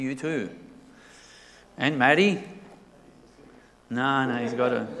You too. And Maddie? No, he's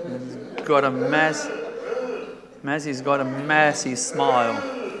got a Massey's got a massive smile.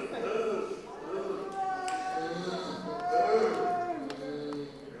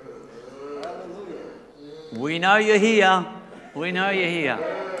 We know you're here.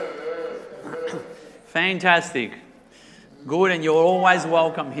 Fantastic. Good, and you're always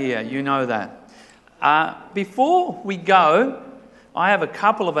welcome here. You know that. Before we go, I have a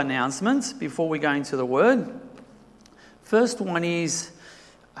couple of announcements before we go into the Word. First one is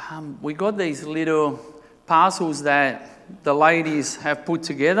we got these little parcels that the ladies have put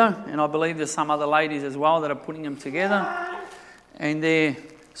together, and I believe there's some other ladies as well that are putting them together. And they're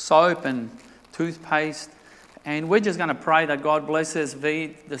soap and toothpaste. And we're just going to pray that God blesses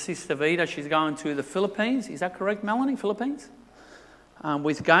the sister Vida. She's going to the Philippines. Is that correct, Melanie? Philippines?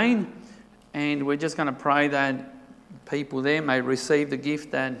 With Gain. And we're just going to pray that people there may receive the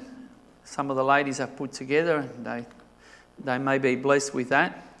gift that some of the ladies have put together. They may be blessed with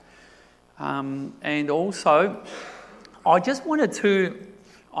that. And also, I just wanted to...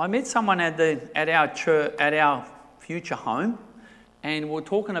 I met someone at our church, at our future home, and we're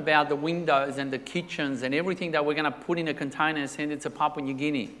talking about the windows and the kitchens and everything that we're going to put in a container and send it to Papua New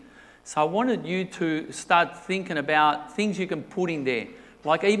Guinea. So I wanted you to start thinking about things you can put in there,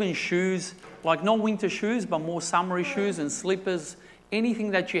 like even shoes, like not winter shoes, but more summery shoes and slippers,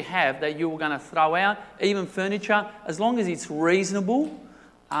 anything that you have that you were going to throw out, even furniture, as long as it's reasonable,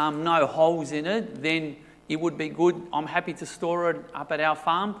 no holes in it, then it would be good. I'm happy to store it up at our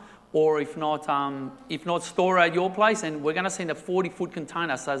farm. Or if not, store at your place. And we're going to send a 40-foot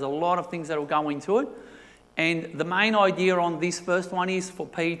container. So there's a lot of things that will go into it. And the main idea on this first one is for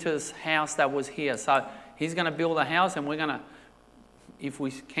Peter's house that was here. So he's going to build a house, and we're going to, if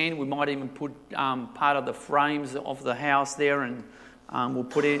we can, we might even put part of the frames of the house there, and we'll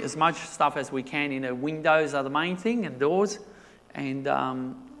put in as much stuff as we can in. Windows are the main thing, and doors,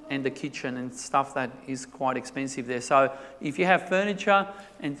 and the kitchen and stuff that is quite expensive there. So if you have furniture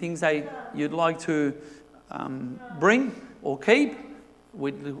and things that you'd like to bring or keep,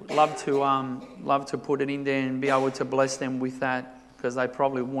 we'd love to put it in there and be able to bless them with that, because they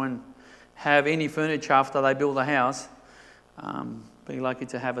probably won't have any furniture after they build a house. Be lucky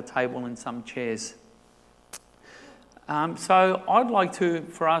to have a table and some chairs. So I'd like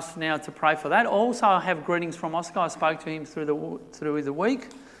for us now to pray for that. Also, I have greetings from Oscar. I spoke to him through the week.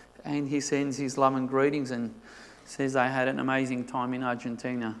 And he sends his love and greetings and says they had an amazing time in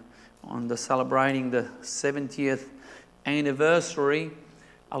Argentina on celebrating the 70th anniversary.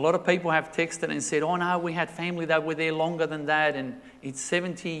 A lot of people have texted and said, oh no, we had family that were there longer than that. And it's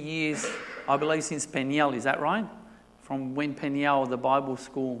 70 years, I believe, since Peniel. Is that right? From when Peniel, the Bible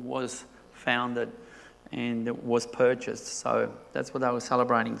school, was founded and it was purchased. So that's what they were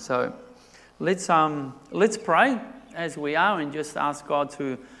celebrating. So let's pray as we are and just ask God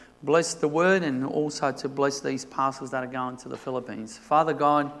to bless the word and also to bless these parcels that are going to the Philippines. Father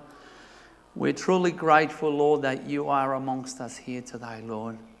God, we're truly grateful, Lord, that you are amongst us here today,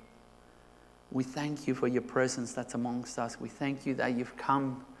 Lord. We thank you for your presence that's amongst us. We thank you that you've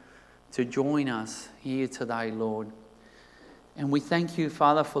come to join us here today, Lord. And we thank you,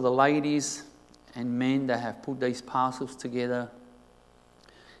 Father, for the ladies and men that have put these parcels together.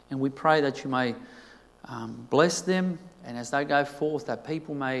 And we pray that you may bless them, and as they go forth, that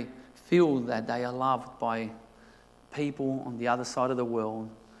people may feel that they are loved by people on the other side of the world,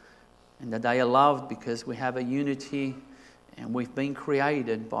 and that they are loved because we have a unity and we've been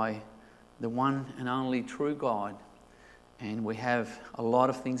created by the one and only true God, and we have a lot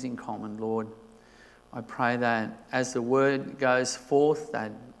of things in common, Lord. I pray that as the word goes forth,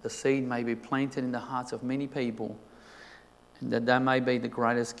 that the seed may be planted in the hearts of many people, and that may be the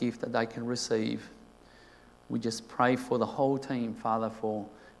greatest gift that they can receive. We just pray for the whole team, Father, for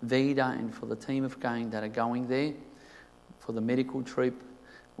Vida and for the team of Gain that are going there, for the medical trip.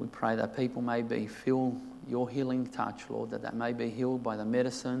 We pray that people may feel your healing touch, Lord, that they may be healed by the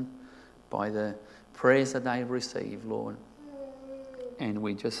medicine, by the prayers that they receive, Lord. And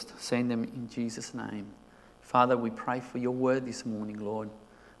we just send them in Jesus' name. Father, we pray for your word this morning, Lord,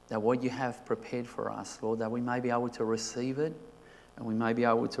 that what you have prepared for us, Lord, that we may be able to receive it, and we may be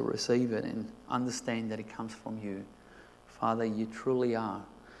able to receive it and understand that it comes from you. Father, you truly are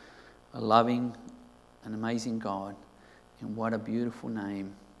a loving and amazing God. And what a beautiful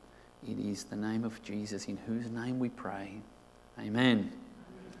name it is, the name of Jesus, in whose name we pray. Amen.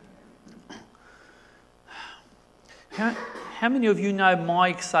 How many of you know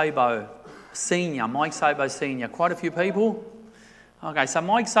Mike Sabo Senior? Mike Sabo Senior. Quite a few people. Okay, so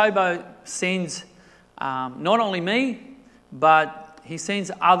Mike Sabo sends not only me, but he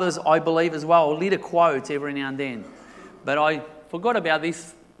sends others, I believe, as well, little quotes every now and then. But I forgot about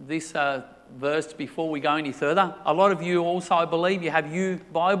this verse before we go any further. A lot of you also, I believe, you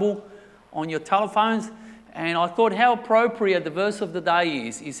have Bible on your telephones. And I thought how appropriate the verse of the day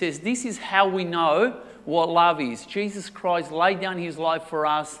is. It says, this is how we know what love is. Jesus Christ laid down his life for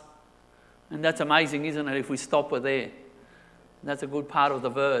us. And that's amazing, isn't it, if we stop it there? That's a good part of the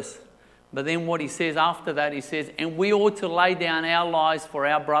verse. But then what he says after that, he says, and we ought to lay down our lives for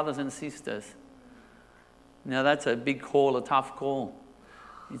our brothers and sisters. Now that's a big call, a tough call.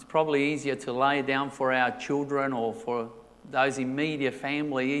 It's probably easier to lay down for our children or for those immediate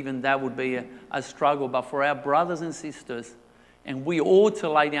family. Even that would be a struggle. But for our brothers and sisters, and we ought to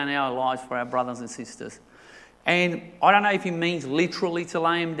lay down our lives for our brothers and sisters. And I don't know if he means literally to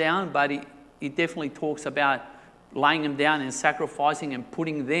lay them down, but it definitely talks about laying them down and sacrificing and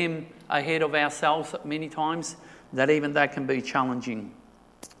putting them ahead of ourselves many times, that can be challenging.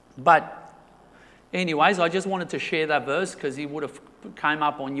 But anyways, I just wanted to share that verse because it would have came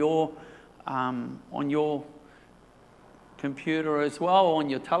up on your computer as well, or on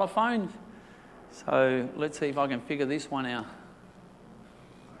your telephone. So let's see if I can figure this one out.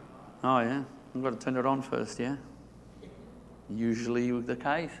 Oh yeah, I've got to turn it on first, yeah? Usually the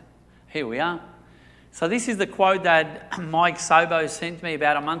case. Here we are. So this is the quote that Mike Sobo sent me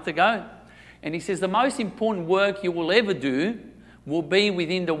about a month ago. And he says, the most important work you will ever do will be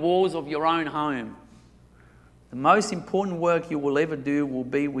within the walls of your own home. The most important work you will ever do will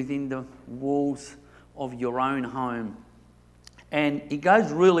be within the walls of your own home. And it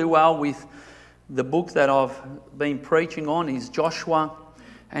goes really well with the book that I've been preaching on, is Joshua.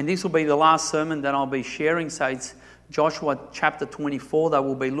 And this will be the last sermon that I'll be sharing. So it's Joshua chapter 24 that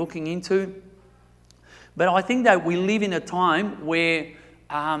we'll be looking into. But I think that we live in a time where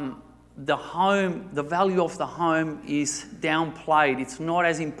the value of the home is downplayed. It's not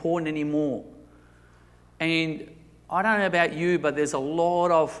as important anymore. And I don't know about you, but there's a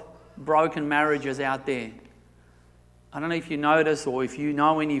lot of broken marriages out there. I don't know if you notice or if you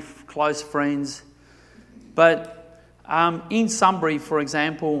know any close friends. But in Sunbury, for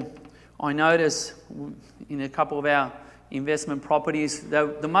example, I notice in a couple of our investment properties,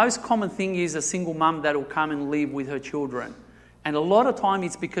 the most common thing is a single mum that will come and live with her children. And a lot of time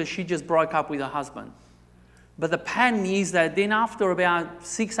it's because she just broke up with her husband. But the pattern is that then after about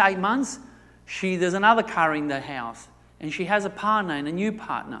 6-8 months, there's another car in the house. And she has a partner and a new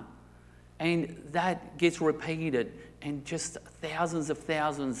partner. And that gets repeated. And just thousands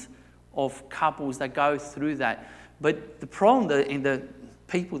of couples that go through that. But the problem and the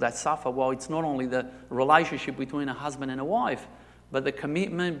people that suffer, well, it's not only the relationship between a husband and a wife, but the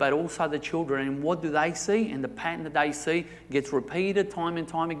commitment, but also the children. And what do they see? And the pattern that they see gets repeated time and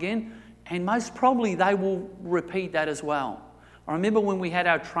time again. And most probably they will repeat that as well. I remember when we had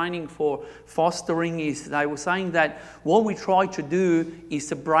our training for fostering, they were saying that what we try to do is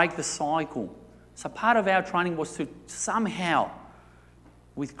to break the cycle. So part of our training was to somehow,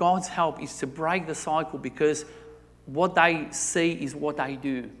 with God's help, is to break the cycle, because what they see is what they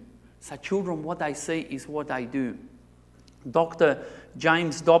do. So children, what they see is what they do. Dr.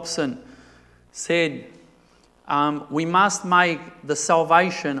 James Dobson said, we must make the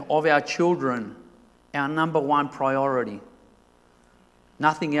salvation of our children our number one priority.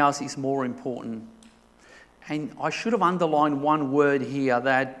 Nothing else is more important. And I should have underlined one word here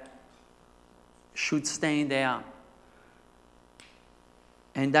that should stand out.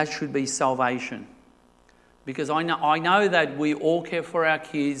 And that should be salvation. Because I know that we all care for our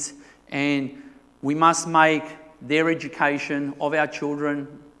kids, and we must make their education of our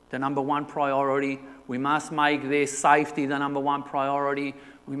children the number one priority. We must make their safety the number one priority.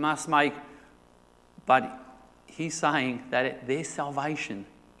 But he's saying that their salvation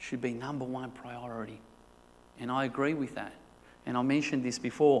should be number one priority. And I agree with that. And I mentioned this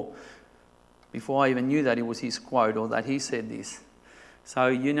before I even knew that it was his quote or that he said this. So,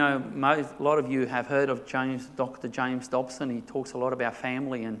 a lot of you have heard of Dr. James Dobson. He talks a lot about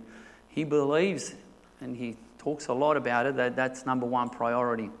family, and he believes, and he talks a lot about it, that's number one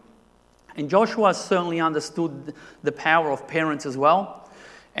priority. And Joshua certainly understood the power of parents as well.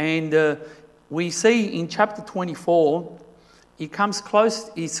 And we see in chapter 24,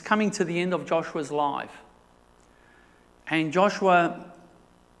 it's coming to the end of Joshua's life. And Joshua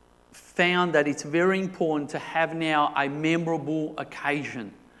found that it's very important to have now a memorable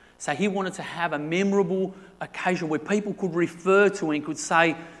occasion. So he wanted to have a memorable occasion where people could refer to and could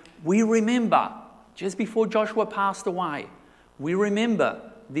say, we remember, just before Joshua passed away, we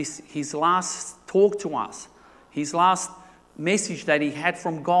remember his last talk to us, his last message that he had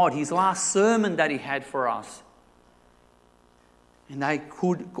from God, his last sermon that he had for us. And they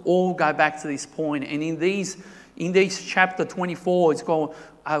could all go back to this point. And in these chapter 24, it's called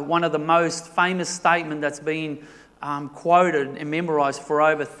one of the most famous statements that's been quoted and memorized for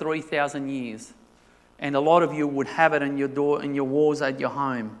over 3,000 years. And a lot of you would have it in your door, in your walls at your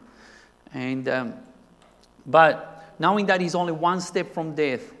home. And but knowing that he's only one step from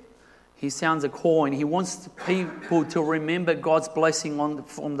death, he sounds a call, and he wants people to remember God's blessing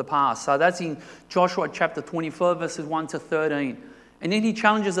from the past. So that's in Joshua chapter 24, verses 1 to 13. And then he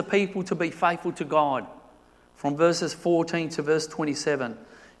challenges the people to be faithful to God from verses 14 to verse 27.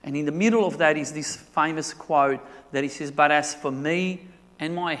 And in the middle of that is this famous quote that he says, "But as for me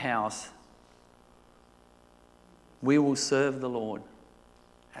and my house, we will serve the Lord."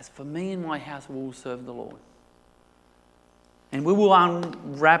 As for me and my house, we will serve the Lord. And we will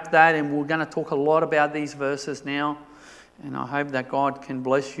unwrap that, and we're going to talk a lot about these verses now. And I hope that God can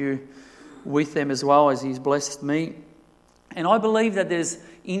bless you with them as well as he's blessed me. And I believe that there's,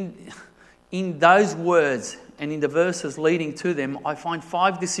 in those words and in the verses leading to them, I find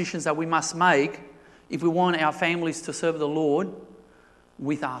 5 decisions that we must make if we want our families to serve the Lord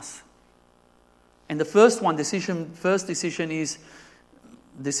with us. And the first decision is,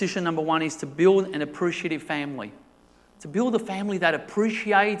 decision number 1 is to build an appreciative family. To build a family that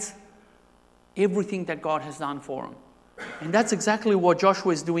appreciates everything that God has done for them. And that's exactly what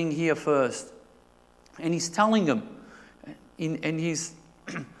Joshua is doing here first. And he's telling them, and he's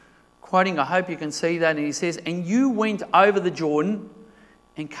quoting, I hope you can see that, and he says, "And you went over the Jordan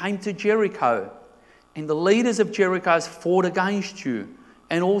and came to Jericho, and the leaders of Jericho fought against you,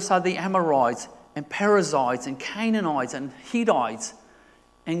 and also the Amorites and Perizzites and Canaanites and Hittites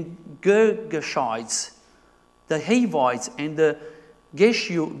and Girgashites, the Hivites and the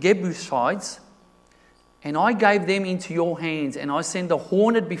Jebusites, and I gave them into your hands, and I sent a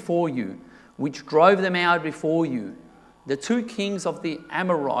hornet before you, which drove them out before you. The 2 kings of the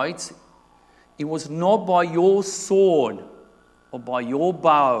Amorites, it was not by your sword or by your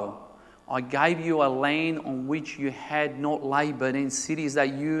bow. I gave you a land on which you had not labored, and cities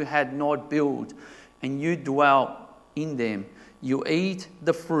that you had not built, and you dwelt in them. You eat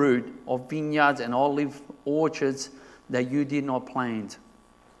the fruit of vineyards and olive orchards that you did not plant."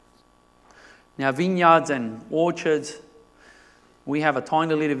 Now, vineyards and orchards, we have a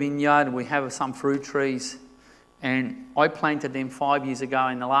tiny little vineyard, we have some fruit trees, and I planted them 5 years ago,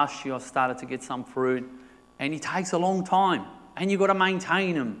 and the last year I started to get some fruit, and it takes a long time, and you've got to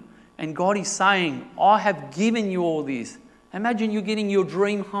maintain them. And God is saying, I have given you all this. Imagine you're getting your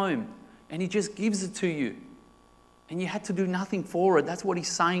dream home, and he just gives it to you. And you had to do nothing for it. That's what he's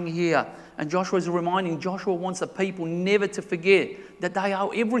saying here. And Joshua is reminding, Joshua wants the people never to forget that they owe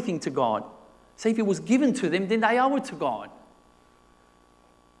everything to God. See, if it was given to them, then they owe it to God.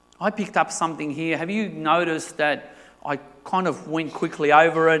 I picked up something here. Have you noticed that I kind of went quickly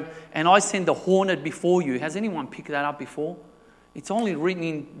over it, and I sent the hornet before you? Has anyone picked that up before? It's only written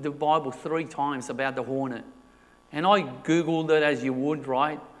in the Bible 3 times about the hornet. And I Googled it as you would,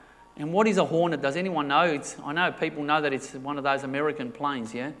 right? And what is a hornet? Does anyone know? I know people know that it's one of those American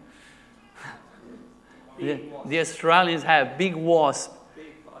planes, yeah? The Australians have big wasp.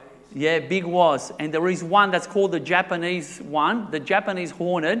 Yeah, big wasp. And there is one that's called the Japanese one, the Japanese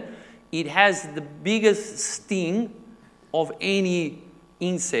hornet. It has the biggest sting of any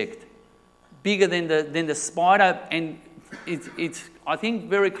insect, bigger than the spider, and it's I think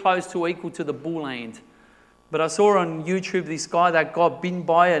very close to equal to the bull ant. But I saw on YouTube this guy that got bitten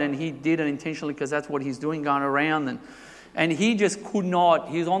by it, and he did it intentionally because that's what he's doing, going around. And he just could not.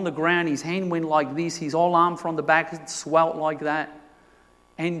 He was on the ground. His hand went like this. His whole arm from the back swelled like that.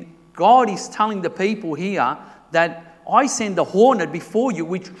 And God is telling the people here that I send the hornet before you,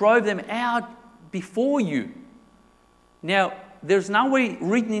 which drove them out before you. Now, there's nowhere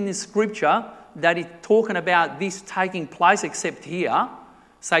written in the scripture that it's talking about this taking place except here.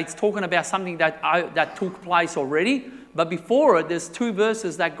 So it's talking about something that took place already. But before it, there's 2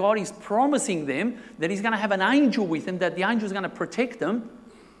 verses that God is promising them that he's going to have an angel with him, that the angel is going to protect them,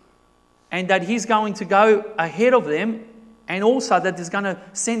 and that he's going to go ahead of them, and also that he's going to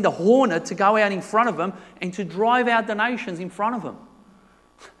send the hornet to go out in front of them and to drive out the nations in front of them.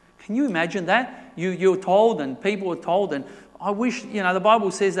 Can you imagine that? You're told, and people are told, and I wish, the Bible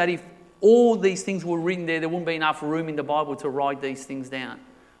says that if all these things were written there wouldn't be enough room in the Bible to write these things down.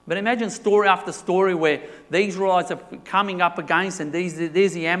 But imagine story after story where the Israelites are coming up against, and there's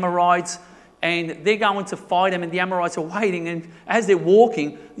the Amorites, and they're going to fight them, and the Amorites are waiting, and as they're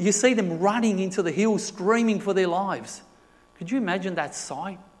walking, you see them running into the hills, screaming for their lives. Could you imagine that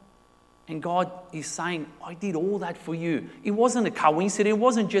sight? And God is saying, I did all that for you. It wasn't a coincidence. It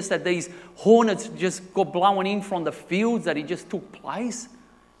wasn't just that these hornets just got blown in from the fields, that it just took place.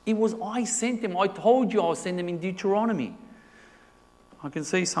 It was, I sent them. I told you I'll send them in Deuteronomy. I can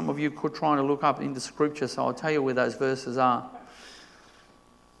see some of you could try to look up in the scripture, so I'll tell you where those verses are.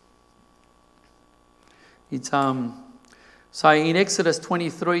 It's so in Exodus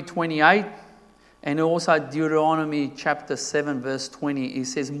 23:28, and also Deuteronomy chapter 7 verse 20, it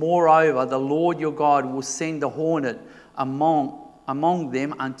says, moreover, the Lord your God will send a hornet among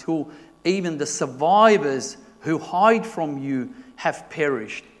them until even the survivors who hide from you have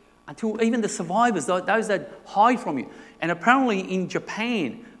perished. Until even the survivors, those that hide from you. And apparently in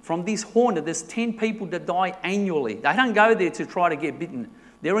Japan, from this hornet, there's 10 people that die annually. They don't go there to try to get bitten.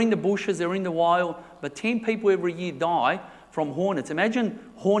 They're in the bushes, they're in the wild, but 10 people every year die from hornets. Imagine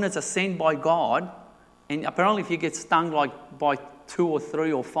hornets are sent by God, and apparently if you get stung like by 2 or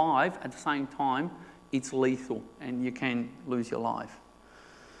 3 or 5 at the same time, it's lethal and you can lose your life.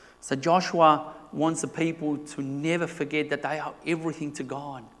 So Joshua wants the people to never forget that they owe everything to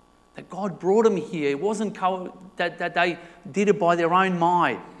God. That God brought them here. It wasn't that they did it by their own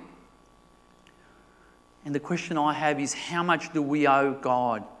might. And the question I have is, how much do we owe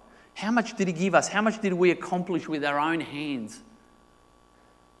God? How much did He give us? How much did we accomplish with our own hands?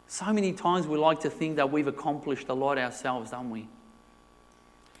 So many times we like to think that we've accomplished a lot ourselves, don't we?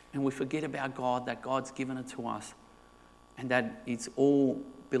 And we forget about God, that God's given it to us, and that it all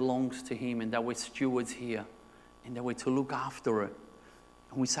belongs to Him, and that we're stewards here, and that we're to look after it.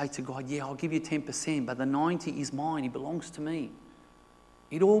 And we say to God, yeah, I'll give you 10%, but the 90 is mine. It belongs to me.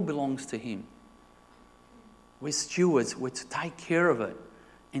 It all belongs to Him. We're stewards. We're to take care of it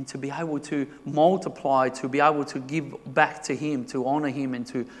and to be able to multiply, to be able to give back to Him, to honour Him, and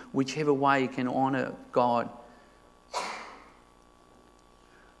to whichever way you can honour God.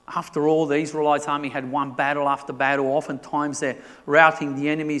 After all, the Israelites' army had won battle after battle. Oftentimes they're routing the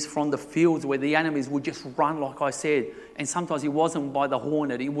enemies from the fields where the enemies would just run, like I said. And sometimes it wasn't by the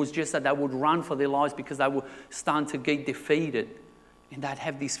hornet. It was just that they would run for their lives because they were starting to get defeated. And they'd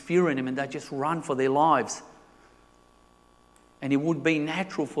have this fear in them and they'd just run for their lives. And it would be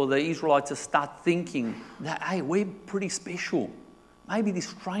natural for the Israelites to start thinking that, hey, we're pretty special. Maybe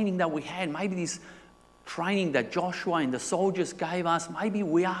this training that we had, maybe this training that Joshua and the soldiers gave us, maybe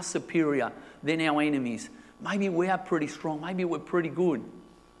we are superior than our enemies. Maybe we are pretty strong. Maybe we're pretty good.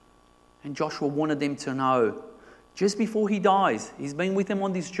 And Joshua wanted them to know, just before he dies, he's been with them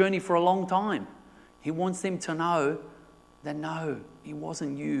on this journey for a long time. He wants them to know that no, it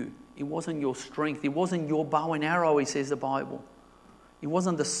wasn't you. It wasn't your strength. It wasn't your bow and arrow, he says in the Bible. It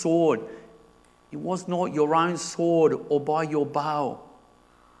wasn't the sword. It was not your own sword or by your bow.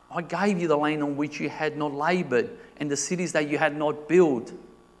 I gave you the land on which you had not laboured and the cities that you had not built.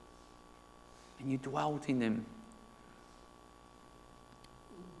 And you dwelt in them.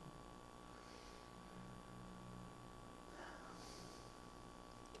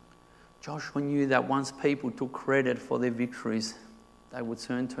 Joshua knew that once people took credit for their victories, they would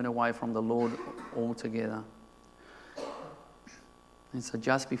soon turn away from the Lord altogether. And so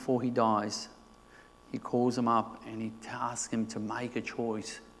just before he dies, he calls them up and he asks them to make a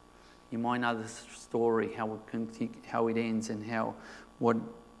choice. You might know the story, how it ends and what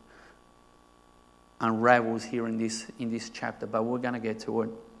unravels here in this chapter, but we're going to get to it.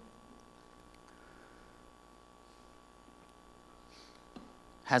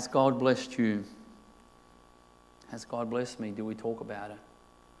 Has God blessed you? Has God blessed me? Do we talk about it?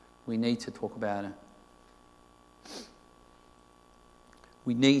 We need to talk about it.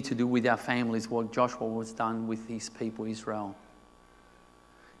 We need to do with our families what Joshua was done with his people, Israel.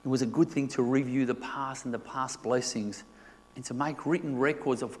 It was a good thing to review the past and the past blessings and to make written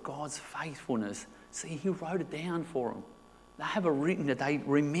records of God's faithfulness. See, he wrote it down for them. They have it written that they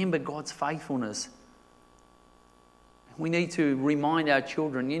remember God's faithfulness. We need to remind our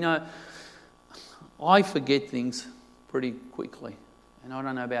children. You know, I forget things pretty quickly. And I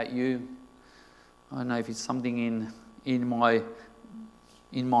don't know about you. I don't know if it's something in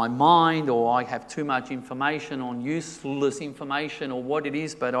my mind, or I have too much information on useless information, or what it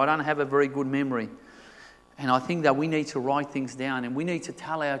is, but I don't have a very good memory. And I think that we need to write things down, and we need to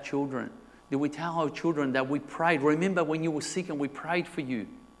tell our children. That we tell our children that we prayed. Remember when you were sick and we prayed for you.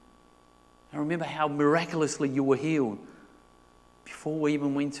 And remember how miraculously you were healed. Before we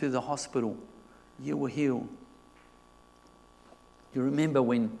even went to the hospital, you were healed. You remember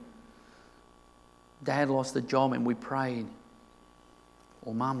when Dad lost a job and we prayed,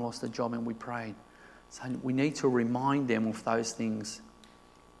 or Mum lost a job and we prayed. So we need to remind them of those things.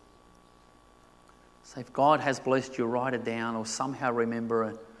 So if God has blessed you, write it down or somehow remember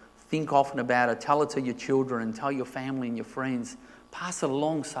it. think often about it. Tell it to your children and tell your family and your friends. Pass it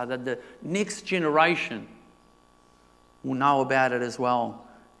along so that the next generation will know about it as well.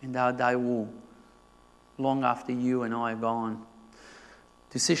 And they will, long after you and I are gone.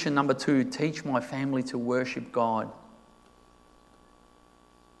 Decision number 2, teach my family to worship God.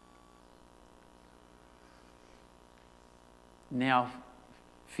 Now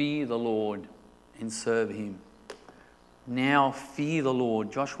fear the Lord and serve him. Now fear the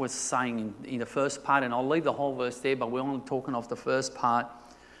Lord. Joshua's saying in the first part, and I'll leave the whole verse there, but we're only talking off the first part.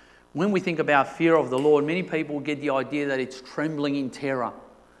 When we think about fear of the Lord, many people get the idea that it's trembling in terror.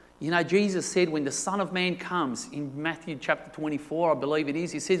 You know, Jesus said when the Son of Man comes, in Matthew chapter 24, I believe it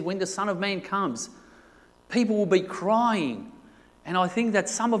is, he says when the Son of Man comes, people will be crying. And I think that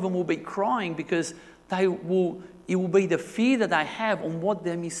some of them will be crying because it will be the fear that they have on what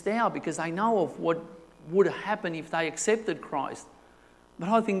they missed out, because they know of what would happen if they accepted Christ. But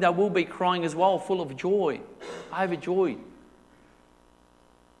I think they will be crying as well, full of joy, overjoyed.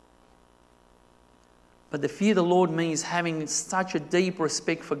 But the fear of the Lord means having such a deep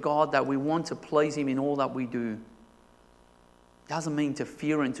respect for God that we want to please him in all that we do. Doesn't mean to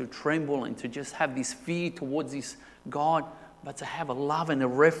fear and to tremble and to just have this fear towards this God, but to have a love and a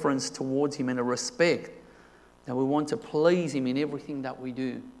reverence towards him and a respect that we want to please him in everything that we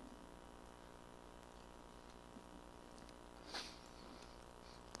do.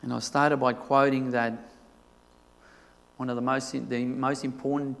 And I started by quoting that one of the most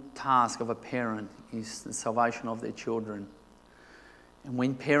important tasks of a parent is the salvation of their children. And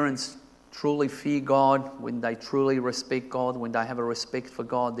when parents truly fear God, when they truly respect God, when they have a respect for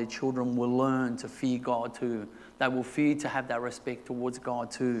God, their children will learn to fear God too. They will fear to have that respect towards God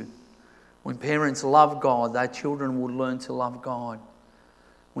too. When parents love God, their children will learn to love God.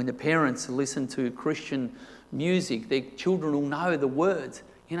 When the parents listen to Christian music, their children will know the words.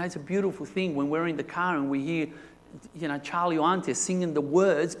 You know, it's a beautiful thing when we're in the car and we hear, you know, Charlie or Auntie singing the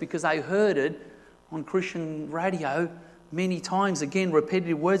words because they heard it on Christian radio many times, again,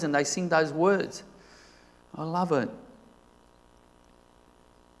 repetitive words, and they sing those words. I love it.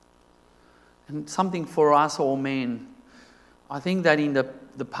 And something for us all men, I think that in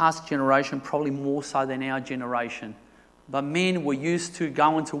the past generation, probably more so than our generation, but men were used to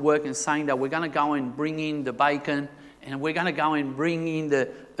going to work and saying that we're going to go and bring in the bacon and we're going to go and bring in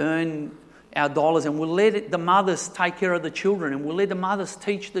earn our dollars, and we'll let the mothers take care of the children, and we'll let the mothers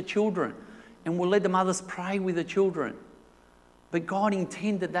teach the children, and we'll let the mothers pray with the children. But God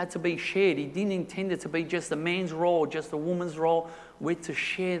intended that to be shared. He didn't intend it to be just a man's role, just a woman's role. We're to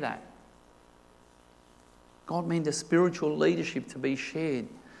share that. God meant the spiritual leadership to be shared,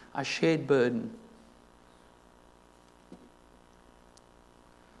 a shared burden.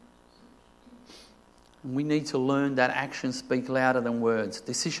 And we need to learn that actions speak louder than words.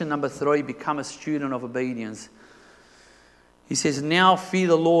 Decision number 3, become a student of obedience. He says, now fear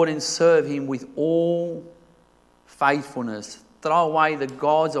the Lord and serve him with all faithfulness. Throw away the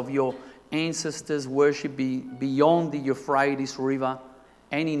gods of your ancestors' worship beyond the Euphrates River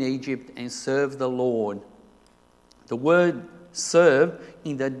and in Egypt, and serve the Lord. The word serve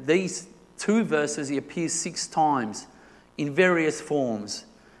in these 2 verses, it appears 6 times in various forms.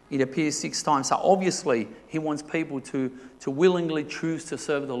 It appears 6 times. So obviously, he wants people to willingly choose to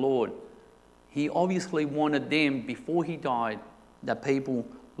serve the Lord. He obviously wanted them, before he died, that people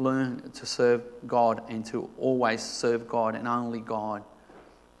learn to serve God and to always serve God and only God.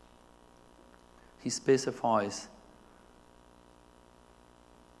 He specifies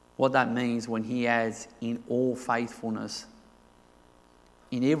what that means when he adds in all faithfulness.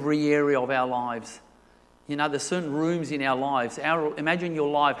 In every area of our lives. You know, there's certain rooms in our lives. Imagine your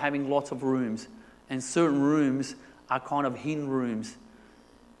life having lots of rooms, and certain rooms are kind of hidden rooms.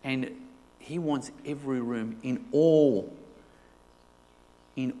 And he wants every room in all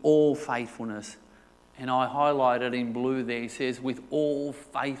faithfulness. And I highlighted in blue there, he says, with all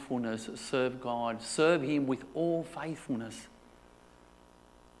faithfulness, serve God. Serve him with all faithfulness.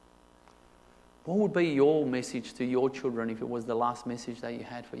 What would be your message to your children if it was the last message that you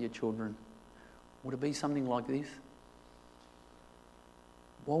had for your children? Would it be something like this?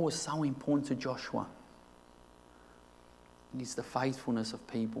 What was so important to Joshua? It's the faithfulness of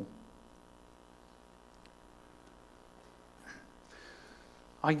people.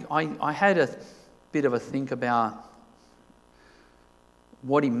 I had a bit of a think about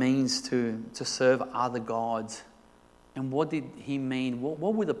what it means to serve other gods. And what did he mean?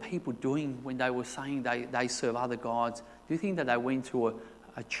 What were the people doing when they were saying they serve other gods? Do you think that they went to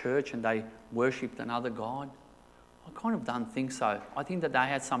a church and they worshipped another god? I kind of don't think so. I think that they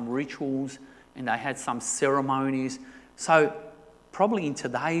had some rituals and they had some ceremonies. So probably in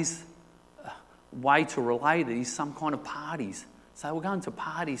today's way to relate it is some kind of parties. So we're going to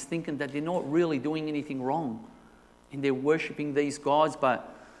parties thinking that they're not really doing anything wrong and they're worshipping these gods,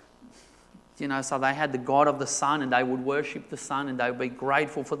 but so they had the God of the sun and they would worship the sun and they would be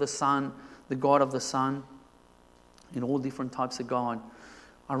grateful for the sun, the God of the sun, and all different types of God.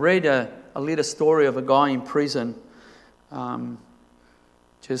 I read a little story of a guy in prison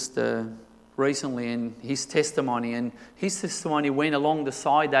just recently, and his testimony went along the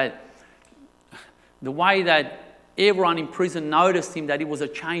side that the way that everyone in prison noticed him that he was a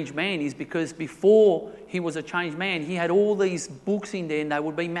changed man is because before he was a changed man, he had all these books in there, and there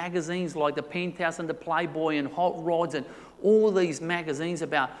would be magazines like the Penthouse and the Playboy and Hot Rods and all these magazines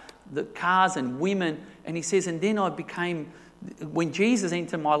about the cars and women. And he says, and then when Jesus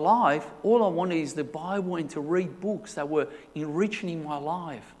entered my life, all I wanted is the Bible and to read books that were enriching my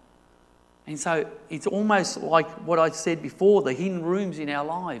life. And so it's almost like what I said before, the hidden rooms in our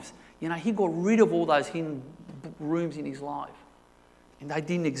lives. He got rid of all those hidden rooms in his life, and they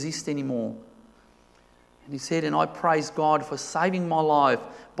didn't exist anymore. And he said, and I praise God for saving my life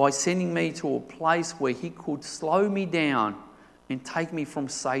by sending me to a place where he could slow me down and take me from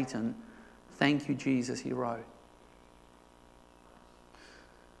Satan. Thank you, Jesus, he wrote.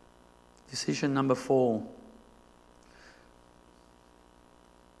 Decision number 4.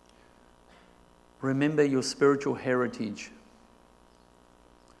 Remember your spiritual heritage.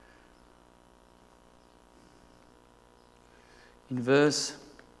 In verse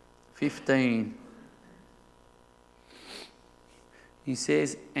 15, he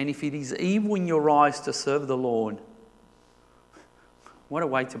says, and if it is evil in your eyes to serve the Lord. What a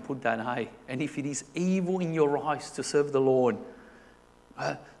way to put that, hey? And if it is evil in your eyes to serve the Lord.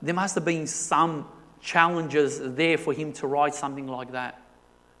 There must have been some challenges there for him to write something like that.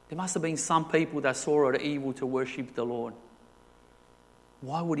 There must have been some people that saw it evil to worship the Lord.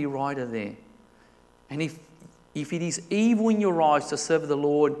 Why would he write it there? And if it is evil in your eyes to serve the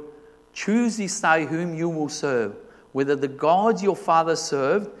Lord, choose this day whom you will serve, whether the gods your father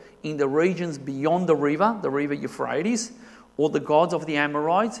served in the regions beyond the river Euphrates, or the gods of the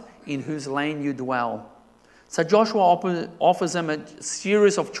Amorites in whose land you dwell. So Joshua offers them a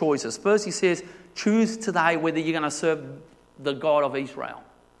series of choices. First he says, choose today whether you're going to serve the God of Israel.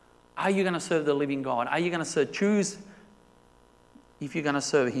 Are you going to serve the living God? Are you going to choose if you're going to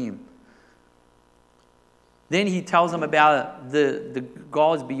serve him? Then he tells them about the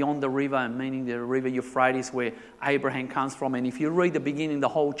gods beyond the river, meaning the river Euphrates where Abraham comes from. And if you read the beginning, the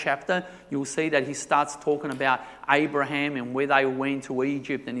whole chapter, you'll see that he starts talking about Abraham and where they went to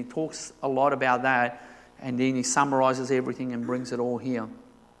Egypt. And he talks a lot about that. And then he summarizes everything and brings it all here.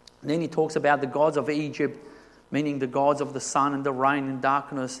 And then he talks about the gods of Egypt, meaning the gods of the sun and the rain and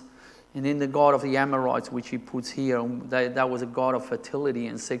darkness. And then the god of the Amorites, which he puts here. That was a god of fertility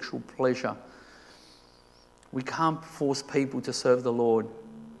and sexual pleasure. We can't force people to serve the Lord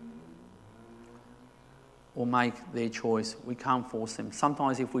or make their choice. We can't force them.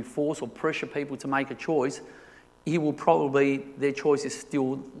 Sometimes if we force or pressure people to make a choice, their choice is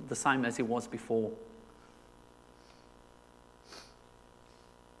still the same as it was before.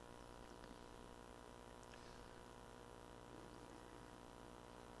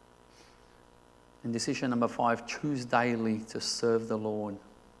 And decision number 5, choose daily to serve the Lord.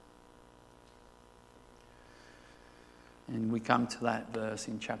 And we come to that verse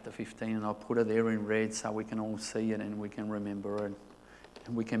in chapter 15, and I'll put it there in red so we can all see it and we can remember it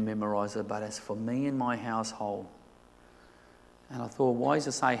and we can memorize it. But as for me and my household, and I thought, why does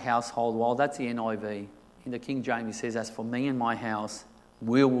it say household? Well, that's the NIV. In the King James, it says, as for me and my house,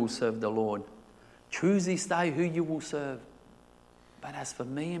 we will serve the Lord. Choose this day who you will serve. But as for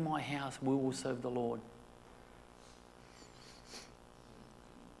me and my house, we will serve the Lord.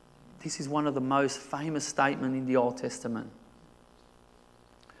 This is one of the most famous statements in the Old Testament.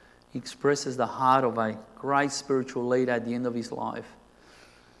 He expresses the heart of a great spiritual leader at the end of his life.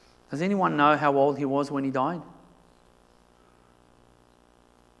 Does anyone know how old he was when he died?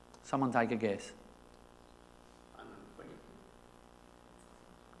 Someone take a guess.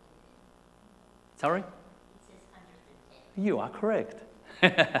 Sorry? You are correct.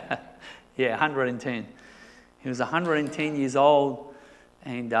 Yeah, 110. He was 110 years old.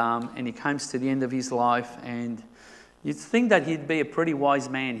 And he comes to the end of his life, and you'd think that he'd be a pretty wise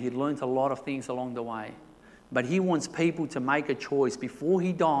man. He'd learnt a lot of things along the way. But he wants people to make a choice before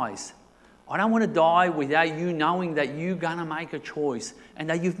he dies. I don't want to die without you knowing that you're going to make a choice and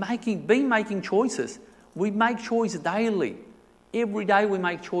that you've been making choices. We make choices daily. Every day we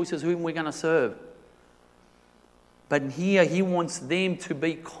make choices whom we're going to serve. But here he wants them to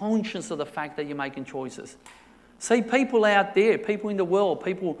be conscious of the fact that you're making choices. See people out there, people in the world,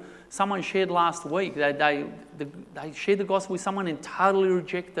 someone shared last week, they shared the gospel with someone and totally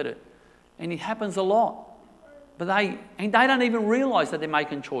rejected it. And it happens a lot. But they don't even realise that they're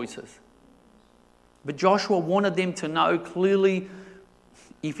making choices. But Joshua wanted them to know clearly,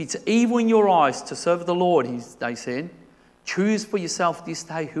 if it's evil in your eyes to serve the Lord, they said, choose for yourself this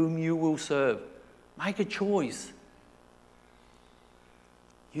day whom you will serve. Make a choice.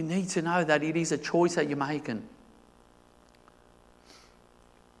 You need to know that it is a choice that you're making.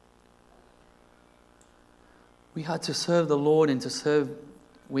 We are to serve the Lord, and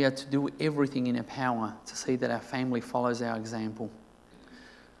we are to do everything in our power to see that our family follows our example.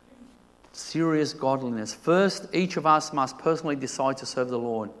 Serious godliness. First, each of us must personally decide to serve the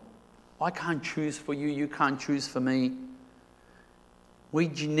Lord. I can't choose for you, you can't choose for me. We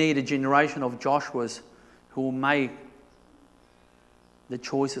need a generation of Joshuas who will make the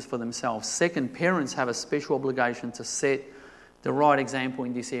choices for themselves. Second, parents have a special obligation to set the right example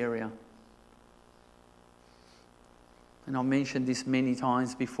in this area. And I've mentioned this many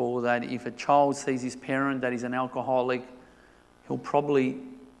times before, that if a child sees his parent that is an alcoholic, he'll probably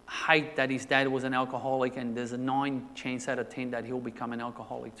hate that his dad was an alcoholic, and there's a 9 chance out of 10 that he'll become an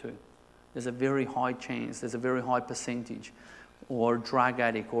alcoholic too. There's a very high chance, there's a very high percentage. Or a drug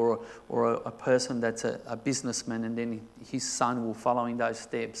addict, or a person that's a businessman, and then his son will follow in those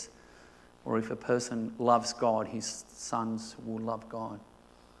steps. Or if a person loves God, his sons will love God.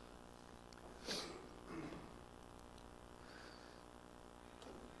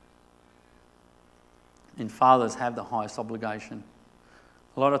 And fathers have the highest obligation.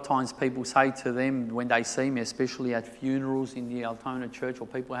 A lot of times people say to them when they see me, especially at funerals in the Altona church, or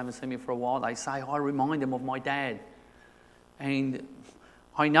people who haven't seen me for a while, they say, I remind them of my dad. And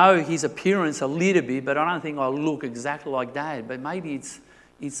I know his appearance a little bit, but I don't think I look exactly like Dad. But maybe it's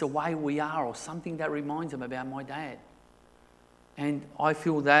the way we are, or something that reminds them about my dad. And I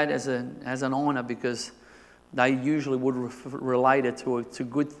feel that as an honour, because they usually would relate it to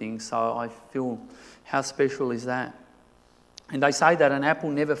good things. So I feel, how special is that? And they say that an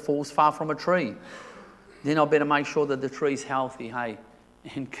apple never falls far from a tree. Then I better make sure that the tree's healthy, hey?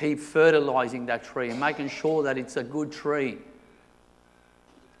 And keep fertilising that tree and making sure that it's a good tree.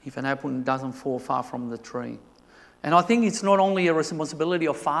 If an apple doesn't fall far from the tree. And I think it's not only a responsibility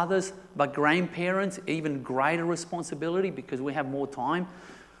of fathers, but grandparents, even greater responsibility, because we have more time.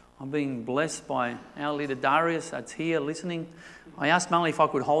 I'm being blessed by our leader Darius that's here listening. I asked Melanie if I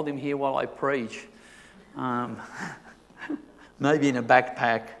could hold him here while I preach. Maybe in a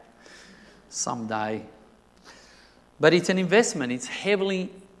backpack someday. But it's an investment. It's a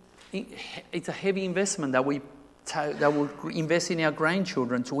heavy investment that will invest in our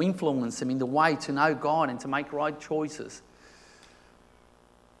grandchildren, to influence them in the way to know God and to make right choices.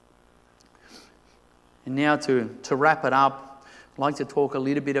 And now to wrap it up, I'd like to talk a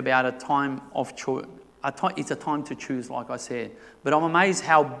little bit about a time of choice. It's a time to choose, like I said. But I'm amazed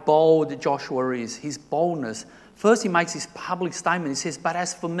how bold Joshua is, his boldness. First he makes his public statement. He says, but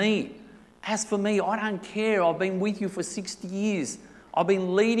as for me, I don't care. I've been with you for 60 years. I've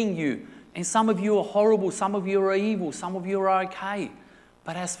been leading you. And some of you are horrible, some of you are evil, some of you are okay.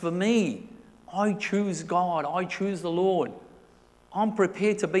 But as for me, I choose God, I choose the Lord. I'm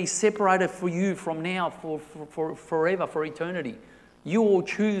prepared to be separated for you from now, for forever, for eternity. You all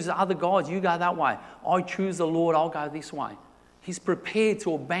choose other gods, you go that way. I choose the Lord, I'll go this way. He's prepared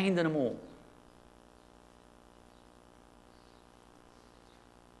to abandon them all.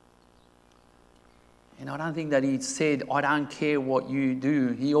 And I don't think that he said, I don't care what you do.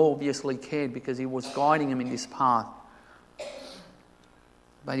 He obviously cared, because he was guiding him in this path.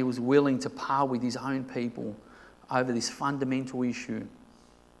 But he was willing to part with his own people over this fundamental issue.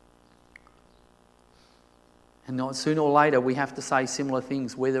 And sooner or later we have to say similar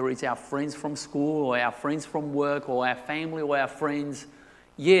things, whether it's our friends from school or our friends from work or our family or our friends.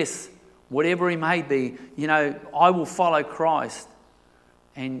 Yes, whatever it may be, I will follow Christ.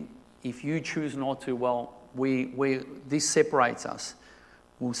 And if you choose not to, well, this separates us.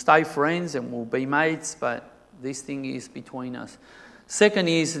 We'll stay friends and we'll be mates, but this thing is between us. Second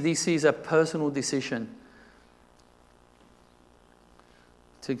is, this is a personal decision.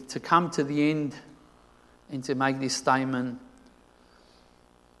 To come to the end and to make this statement,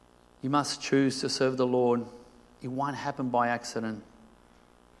 you must choose to serve the Lord. It won't happen by accident.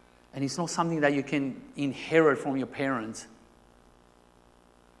 And it's not something that you can inherit from your parents.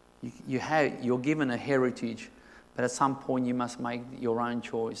 You're given a heritage, but at some point you must make your own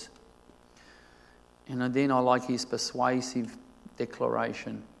choice. And then I like his persuasive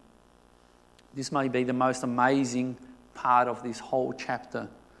declaration. This may be the most amazing part of this whole chapter.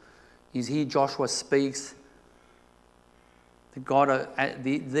 Is here Joshua speaks the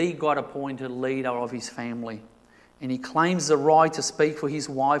God-appointed leader of his family. And he claims the right to speak for his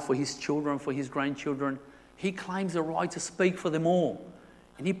wife, for his children, for his grandchildren. He claims the right to speak for them all.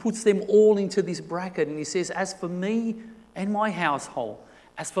 And he puts them all into this bracket. And he says, as for me and my household,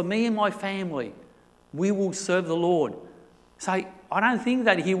 as for me and my family, we will serve the Lord. So I don't think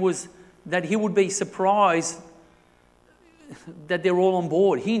that he would be surprised that they're all on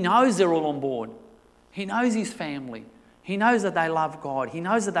board. He knows they're all on board. He knows his family. He knows that they love God. He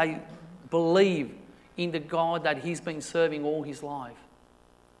knows that they believe in the God that he's been serving all his life.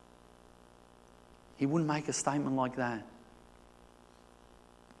 He wouldn't make a statement like that.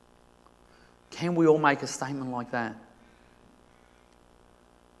 Can we all make a statement like that?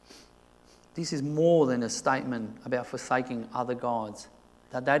 This is more than a statement about forsaking other gods.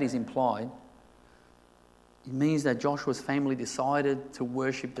 That is implied. It means that Joshua's family decided to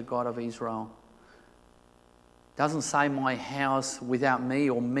worship the God of Israel. It doesn't say my house without me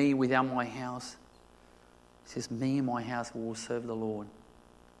or me without my house. It says me and my house will serve the Lord.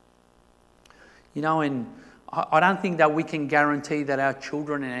 You know, and I don't think that we can guarantee that our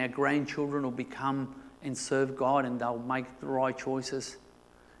children and our grandchildren will become and serve God and they'll make the right choices.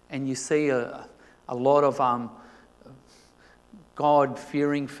 And you see a lot of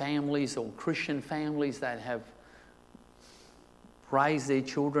God-fearing families or Christian families that have raised their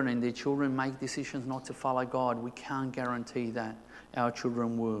children and their children make decisions not to follow God. We can't guarantee that our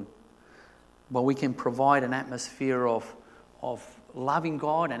children will. But we can provide an atmosphere of loving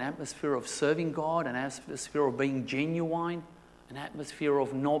God, an atmosphere of serving God, an atmosphere of being genuine, an atmosphere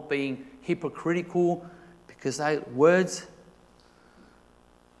of not being hypocritical, because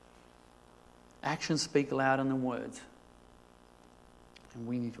actions speak louder than words. And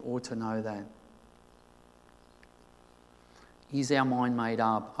we ought to know that. Is our mind made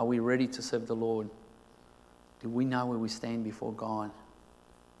up? Are we ready to serve the Lord? Do we know where we stand before God?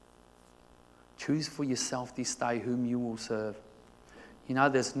 Choose for yourself this day whom you will serve. You know,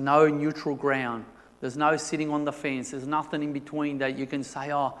 there's no neutral ground. There's no sitting on the fence. There's nothing in between that you can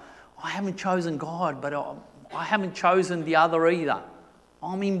say, oh, I haven't chosen God, but I haven't chosen the other either.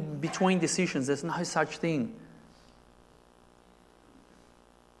 I'm in between decisions. There's no such thing.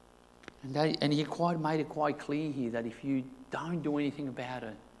 And he made it quite clear here that if you don't do anything about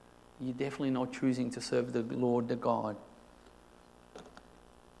it, you're definitely not choosing to serve the Lord, the God.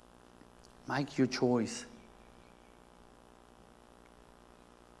 Make your choice.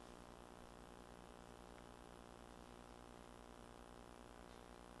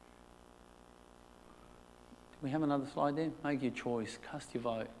 Do we have another slide there? Make your choice. Cast your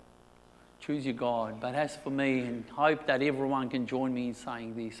vote. Choose your God. But as for me, and hope that everyone can join me in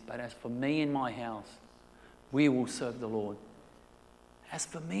saying this, but as for me and my house, we will serve the Lord. As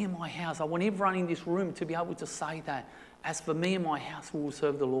for me and my house, I want everyone in this room to be able to say that. As for me and my house, we will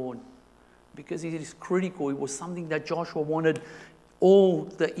serve the Lord. Because it is critical. It was something that Joshua wanted all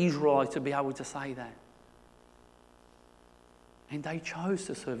the Israelites to be able to say that. And they chose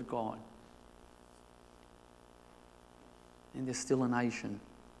to serve God. And they're still a nation.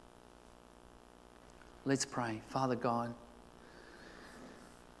 Let's pray. Father God,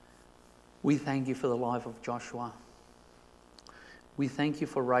 we thank you for the life of Joshua. We thank you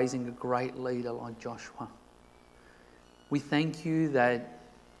for raising a great leader like Joshua. We thank you that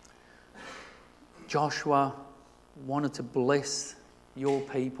Joshua wanted to bless your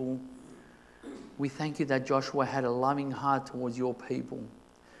people. We thank you that Joshua had a loving heart towards your people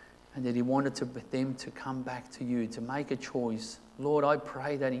and that he wanted them to come back to you, to make a choice. Lord, I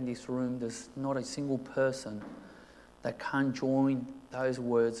pray that in this room there's not a single person that can't join those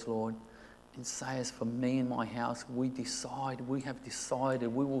words, Lord, and say, as for me and my house, we have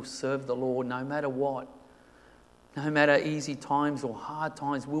decided we will serve the Lord no matter what. No matter easy times or hard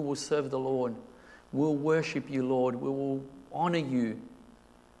times, we will serve the Lord. We'll worship you, Lord. We will honour you.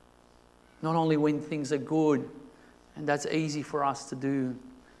 Not only when things are good, and that's easy for us to do,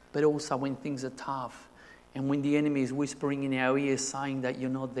 but also when things are tough and when the enemy is whispering in our ears saying that you're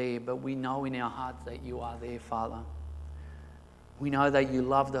not there, but we know in our hearts that you are there, Father. We know that you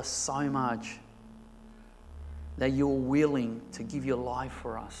loved us so much that you're willing to give your life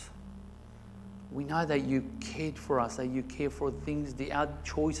for us. We know that you cared for us, that you care for our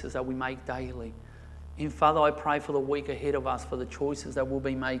choices that we make daily. And Father, I pray for the week ahead of us, for the choices that we'll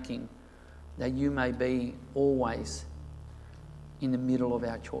be making, that you may be always in the middle of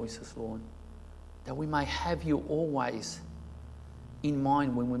our choices, Lord. That we may have you always in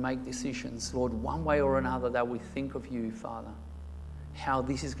mind when we make decisions, Lord, one way or another, that we think of you, Father. How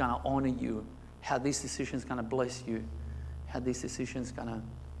this is going to honour you, how this decision is going to bless you, how this decision is going to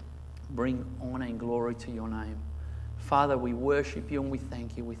bring honour and glory to your name. Father, we worship you and we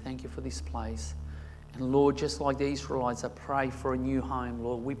thank you. We thank you for this place. And Lord, just like the Israelites, I pray for a new home.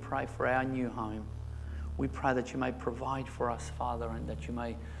 Lord, we pray for our new home. We pray that you may provide for us, Father, and that you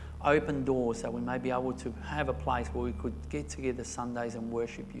may open doors, that we may be able to have a place where we could get together Sundays and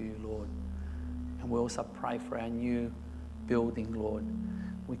worship you, Lord. And we also pray for our new building, Lord.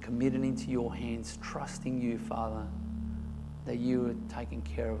 We commit it into your hands, trusting you, Father, that you are taking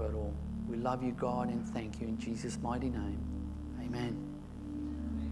care of it all. We love you, God, and thank you in Jesus' mighty name. Amen.